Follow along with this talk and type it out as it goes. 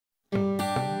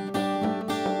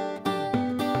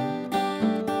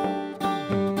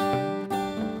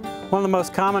One of the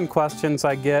most common questions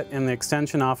I get in the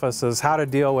Extension office is how to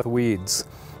deal with weeds.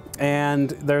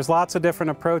 And there's lots of different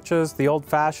approaches. The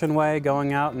old-fashioned way,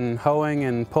 going out and hoeing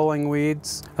and pulling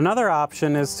weeds. Another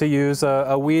option is to use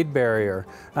a weed barrier,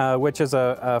 which is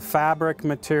a fabric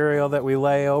material that we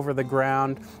lay over the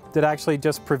ground that actually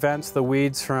just prevents the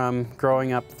weeds from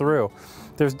growing up through.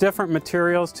 There's different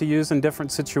materials to use in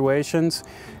different situations.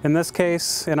 In this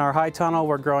case, in our high tunnel,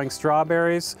 we're growing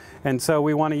strawberries, and so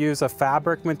we want to use a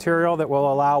fabric material that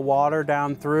will allow water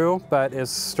down through, but is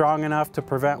strong enough to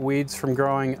prevent weeds from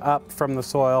growing up from the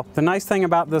soil. The nice thing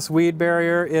about this weed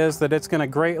barrier is that it's going to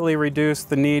greatly reduce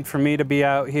the need for me to be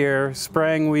out here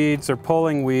spraying weeds or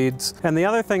pulling weeds. And the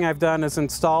other thing I've done is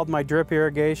installed my drip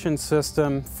irrigation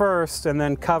system first and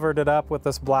then covered it up with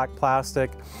this black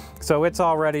plastic. So it's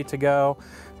all ready to go.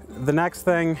 The next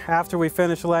thing, after we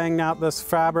finish laying out this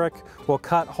fabric, we'll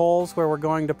cut holes where we're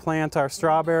going to plant our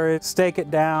strawberries, stake it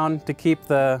down to keep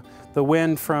the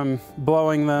wind from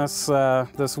blowing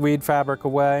this weed fabric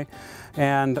away.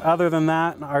 And other than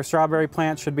that, our strawberry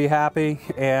plant should be happy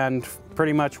and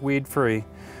pretty much weed-free.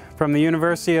 From the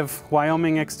University of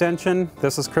Wyoming Extension,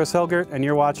 this is Chris Hilgert, and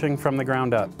you're watching From the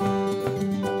Ground Up.